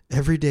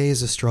 Every day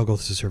is a struggle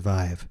to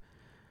survive.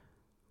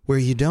 Where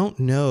you don't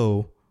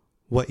know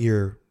what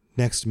your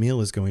next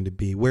meal is going to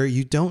be, where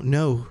you don't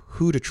know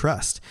who to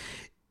trust.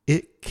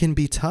 It can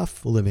be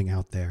tough living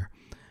out there.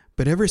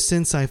 But ever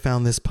since I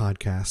found this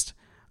podcast,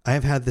 I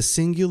have had the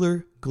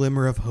singular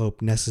glimmer of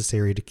hope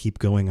necessary to keep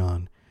going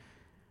on.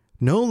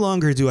 No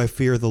longer do I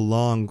fear the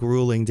long,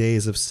 grueling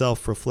days of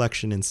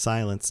self-reflection and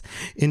silence,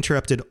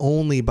 interrupted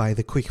only by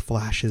the quick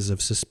flashes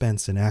of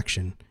suspense and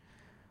action.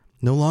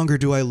 No longer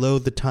do I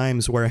loathe the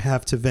times where I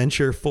have to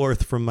venture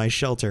forth from my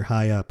shelter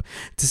high up,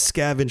 to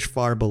scavenge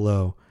far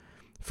below.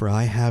 For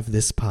I have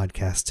this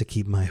podcast to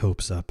keep my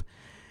hopes up,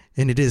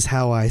 and it is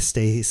how I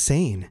stay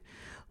sane,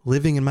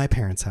 living in my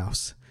parents'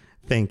 house.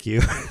 Thank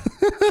you."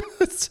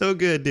 That's so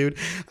good, dude.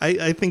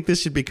 I think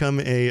this should become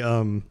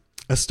a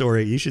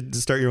story. You should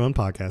start your own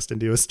podcast and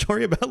do a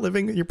story about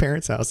living in your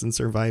parents' house and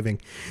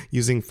surviving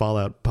using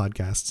Fallout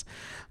podcasts.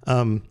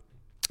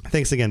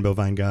 Thanks again,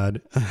 Bovine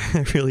God.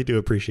 I really do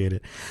appreciate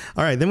it.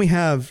 All right. Then we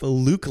have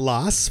Luke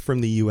Loss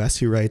from the US,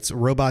 who writes,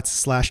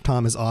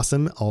 "Robots/Tom is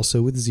awesome.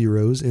 Also with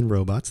zeros in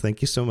robots.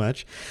 Thank you so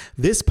much.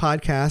 This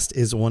podcast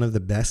is one of the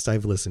best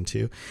I've listened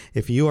to.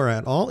 If you are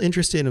at all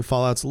interested in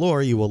Fallout's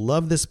lore, you will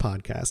love this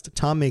podcast.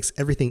 Tom makes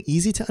everything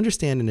easy to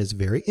understand and is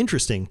very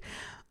interesting.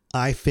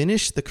 I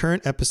finished the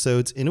current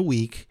episodes in a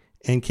week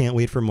and can't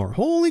wait for more."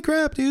 Holy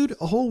crap, dude.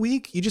 A whole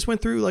week? You just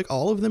went through like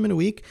all of them in a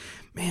week?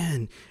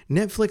 Man,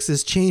 Netflix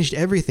has changed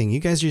everything. You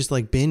guys are just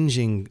like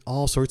binging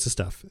all sorts of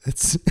stuff.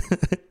 It's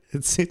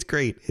it's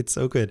great. It's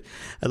so good.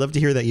 I'd love to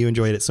hear that you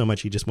enjoyed it so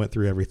much you just went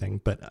through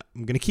everything. But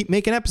I'm going to keep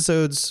making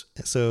episodes,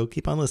 so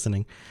keep on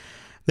listening.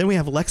 Then we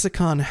have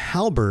Lexicon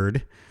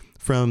Halberd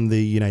from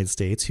the United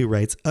States, who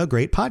writes, "A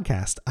great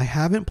podcast. I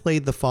haven't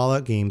played the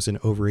Fallout games in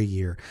over a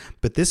year,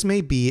 but this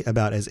may be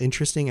about as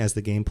interesting as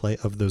the gameplay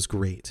of those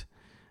great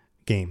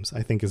games,"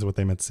 I think is what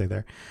they meant to say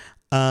there.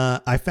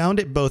 "I found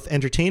it both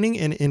entertaining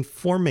and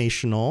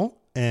informational,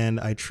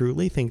 and I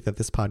truly think that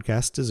this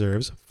podcast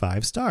deserves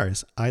 5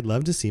 stars. I'd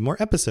love to see more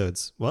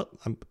episodes." Well,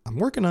 I'm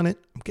working on it.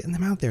 I'm getting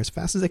them out there as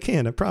fast as I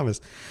can. I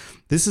promise.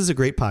 "This is a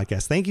great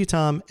podcast. Thank you,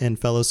 Tom, and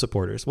fellow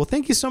supporters." Well,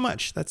 thank you so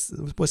much. That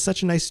was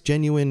such a nice,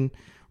 genuine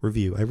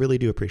review. I really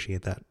do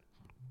appreciate that.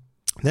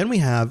 Then we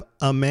have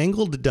A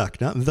Mangled Duck,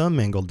 not The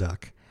Mangled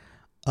Duck,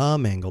 A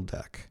Mangled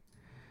Duck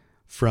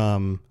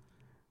from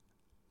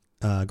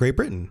Great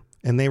Britain.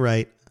 And they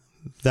write,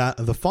 "That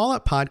the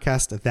Fallout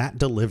podcast that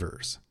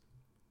delivers.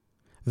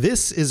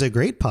 This is a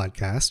great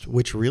podcast,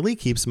 which really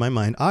keeps my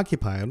mind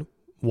occupied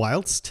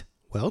whilst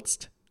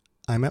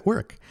I'm at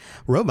work.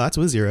 Robots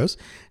with zeros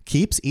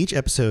keeps each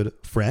episode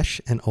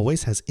fresh and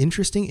always has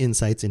interesting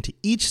insights into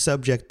each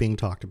subject being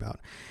talked about.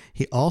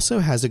 He also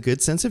has a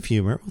good sense of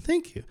humor," well,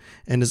 thank you,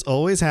 "and is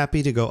always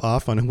happy to go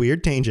off on a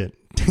weird tangent?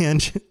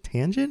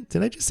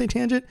 Did I just say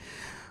tangent?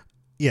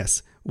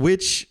 Yes,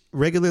 which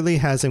regularly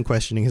has him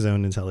questioning his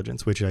own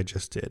intelligence, which I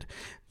just did.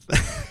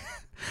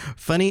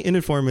 Funny and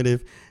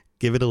informative.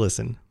 Give it a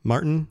listen.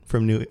 Martin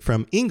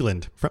from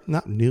England,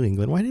 not New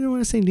England. Why did I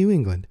want to say New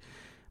England?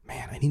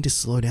 Man, I need to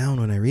slow down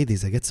when I read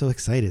these. I get so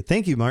excited.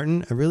 Thank you,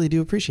 Martin. I really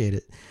do appreciate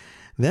it."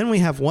 Then we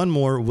have one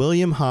more,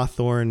 William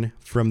Hawthorne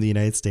from the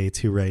United States,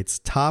 who writes,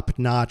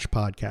 "Top-notch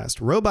podcast.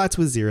 Robots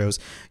with zeros.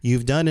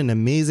 You've done an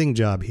amazing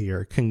job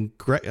here.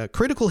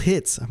 Critical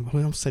hits." I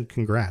almost said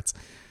congrats.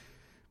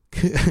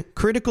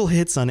 "Critical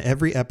hits on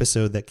every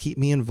episode that keep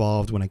me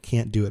involved when I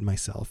can't do it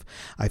myself.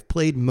 I've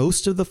played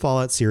most of the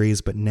Fallout series,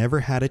 but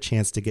never had a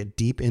chance to get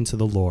deep into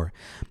the lore.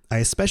 I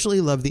especially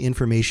love the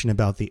information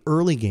about the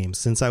early games,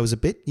 since I was a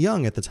bit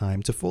young at the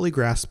time to fully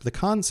grasp the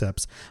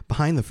concepts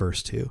behind the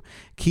first 2.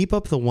 Keep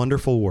up the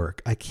wonderful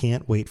work. I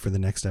can't wait for the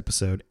next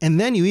episode." And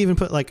then you even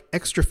put like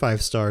extra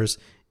 5 stars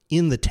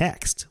in the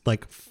text,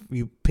 like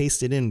you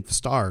pasted in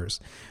stars,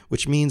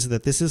 which means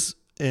that this is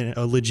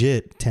a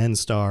legit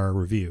 10-star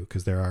review,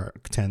 because there are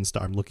 10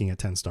 stars. I'm looking at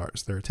 10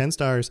 stars. There are 10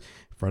 stars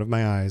in front of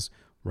my eyes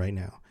right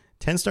now.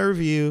 10-star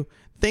review.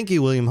 Thank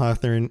you, William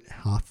Hawthorne.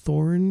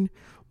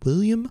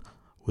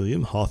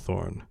 William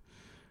Hawthorne.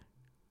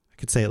 I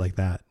could say it like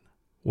that.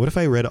 What if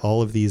I read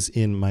all of these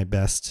in my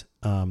best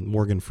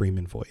Morgan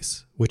Freeman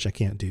voice, which I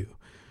can't do?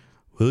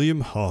 William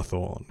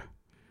Hawthorne.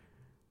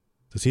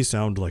 Does he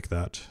sound like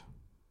that?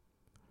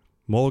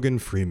 Morgan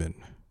Freeman.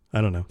 I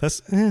don't know.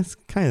 It's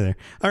kind of there.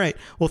 All right.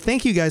 Well,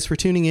 thank you guys for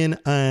tuning in.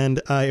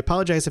 And I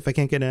apologize if I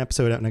can't get an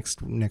episode out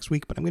next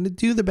week, but I'm going to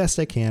do the best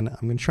I can.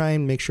 I'm going to try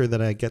and make sure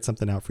that I get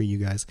something out for you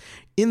guys.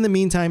 In the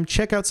meantime,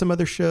 check out some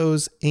other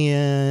shows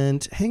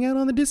and hang out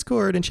on the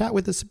Discord and chat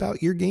with us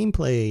about your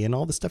gameplay and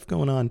all the stuff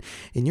going on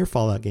in your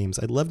Fallout games.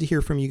 I'd love to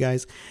hear from you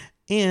guys.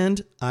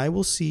 And I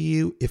will see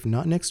you, if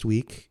not next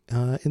week,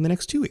 in the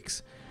next 2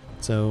 weeks.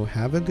 So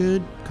have a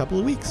good couple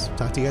of weeks.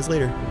 Talk to you guys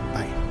later.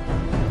 Bye.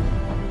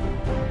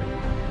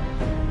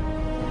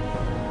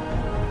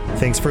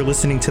 Thanks for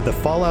listening to the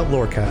Fallout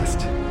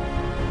Lorecast.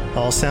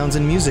 All sounds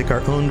and music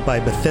are owned by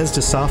Bethesda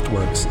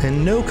Softworks,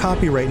 and no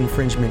copyright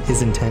infringement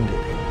is intended.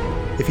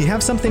 If you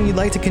have something you'd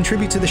like to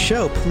contribute to the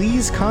show,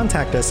 please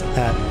contact us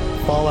at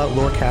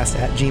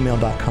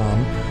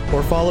falloutlorecast@gmail.com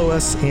or follow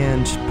us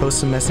and post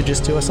some messages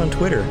to us on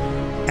Twitter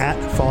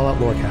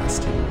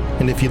 @FalloutLorecast.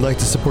 And if you'd like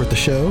to support the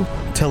show,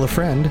 tell a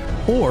friend,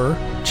 or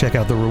check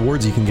out the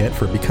rewards you can get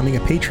for becoming a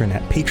patron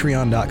at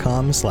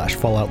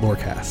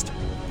patreon.com/FalloutLorecast.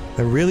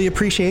 I really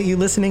appreciate you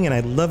listening, and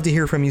I'd love to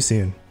hear from you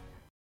soon.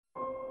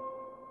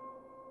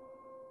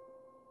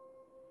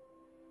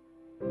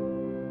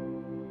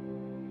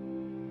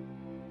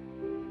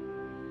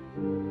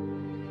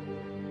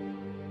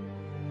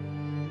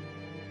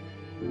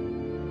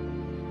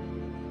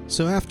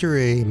 So after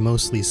a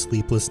mostly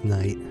sleepless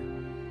night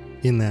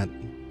in that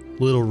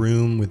little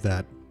room with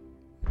that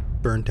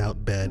burnt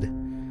out bed,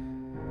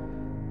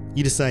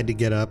 you decide to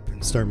get up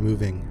and start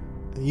moving.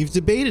 You've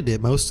debated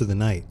it most of the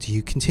night. Do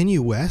you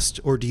continue west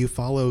or do you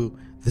follow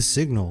the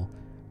signal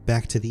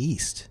back to the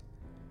east?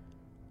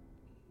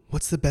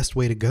 What's the best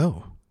way to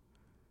go?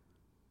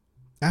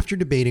 After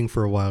debating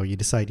for a while, you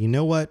decide, you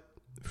know what?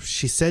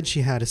 She said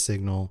she had a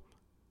signal.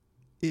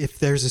 If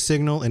there's a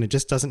signal and it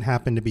just doesn't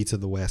happen to be to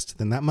the west,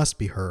 then that must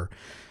be her.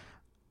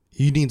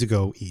 You need to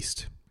go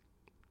east.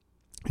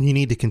 And you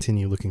need to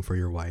continue looking for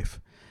your wife.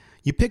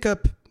 You pick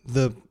up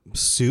the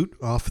suit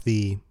off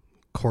the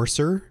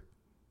courser,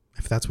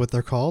 if that's what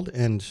they're called,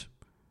 and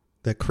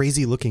that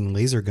crazy looking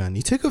laser gun.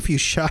 You took a few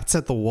shots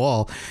at the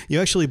wall.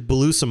 You actually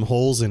blew some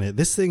holes in it.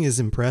 This thing is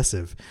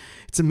impressive.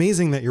 It's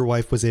amazing that your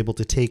wife was able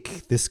to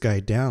take this guy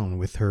down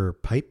with her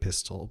pipe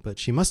pistol, but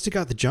she must have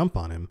got the jump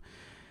on him.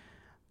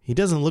 He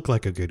doesn't look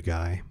like a good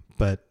guy,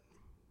 but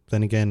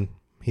then again,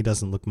 he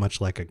doesn't look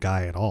much like a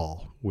guy at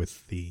all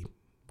with the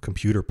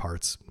computer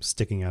parts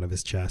sticking out of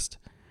his chest.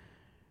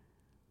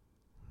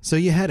 So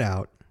you head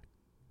out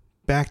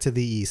back to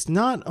the east,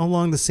 not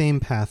along the same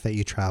path that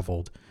you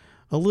traveled,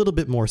 a little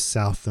bit more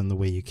south than the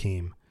way you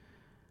came,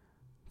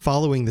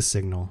 following the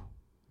signal.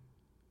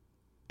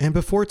 And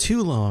before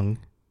too long,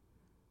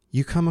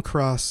 you come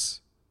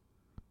across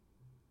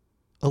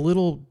a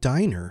little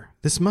diner.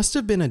 This must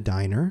have been a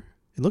diner.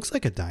 It looks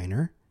like a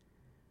diner.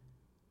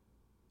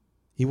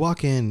 You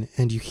walk in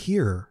and you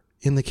hear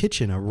in the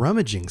kitchen a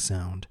rummaging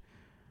sound.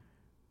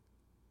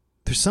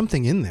 There's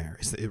something in there.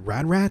 Is it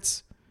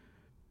rats?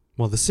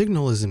 Well, the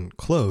signal isn't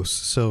close,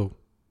 so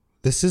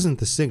this isn't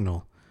the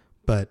signal.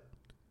 But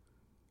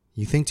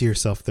you think to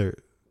yourself,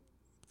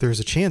 there's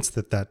a chance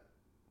that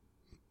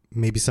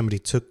maybe somebody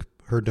took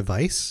her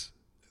device.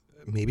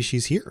 Maybe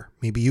she's here.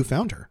 Maybe you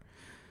found her.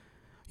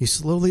 You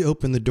slowly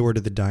open the door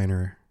to the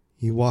diner.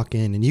 You walk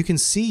in and you can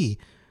see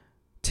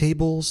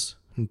tables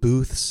and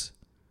booths.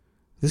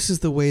 This is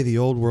the way the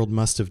old world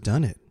must have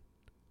done it.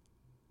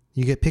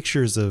 You get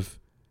pictures of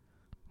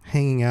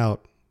hanging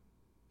out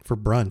for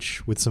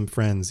brunch with some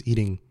friends,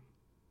 eating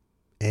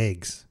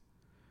eggs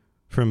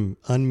from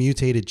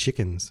unmutated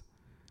chickens.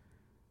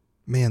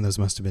 Man, those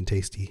must have been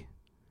tasty.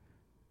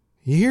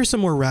 You hear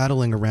some more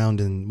rattling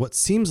around in what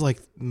seems like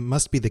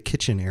must be the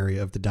kitchen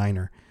area of the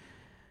diner.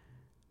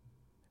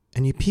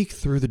 And you peek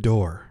through the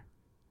door,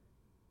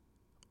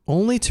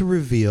 only to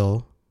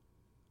reveal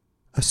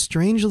a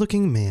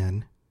strange-looking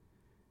man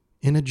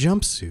in a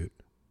jumpsuit,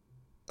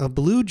 a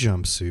blue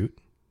jumpsuit,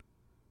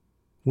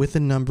 with the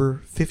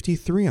number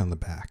 53 on the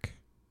back.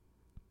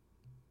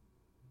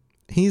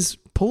 He's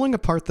pulling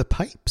apart the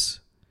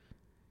pipes.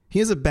 He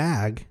has a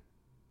bag.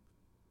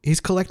 He's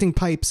collecting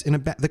pipes in a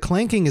bag. The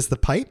clanking is the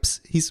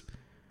pipes.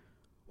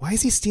 Why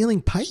is he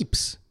stealing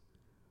pipes?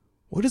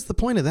 What is the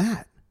point of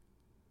that?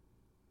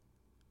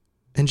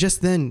 And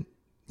just then,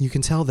 you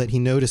can tell that he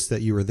noticed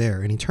that you were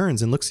there, and he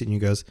turns and looks at you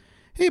and goes,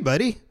 "Hey,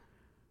 buddy,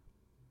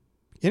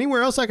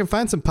 anywhere else I can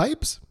find some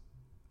pipes?"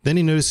 Then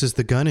he notices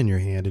the gun in your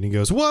hand, and he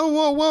goes,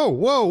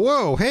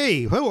 "Whoa,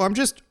 hey,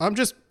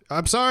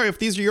 I'm sorry if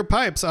these are your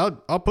pipes.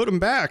 I'll put them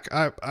back.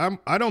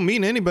 I don't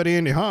mean anybody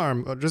any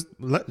harm. Just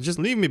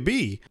leave me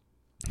be."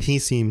 He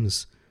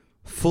seems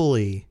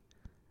fully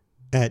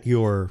at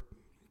your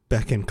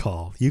beck and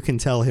call. You can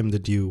tell him to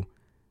do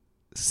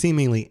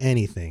seemingly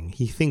anything.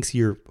 He thinks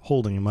you're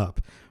holding him up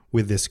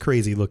with this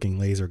crazy looking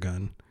laser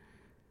gun.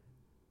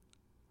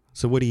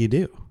 So what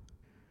do?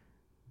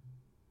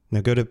 Now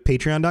go to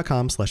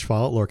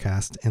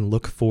patreon.com/FalloutLorecast and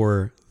look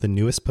for the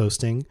newest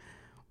posting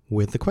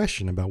with the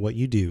question about what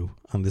you do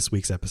on this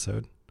week's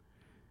episode.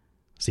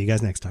 See you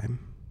guys next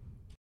time.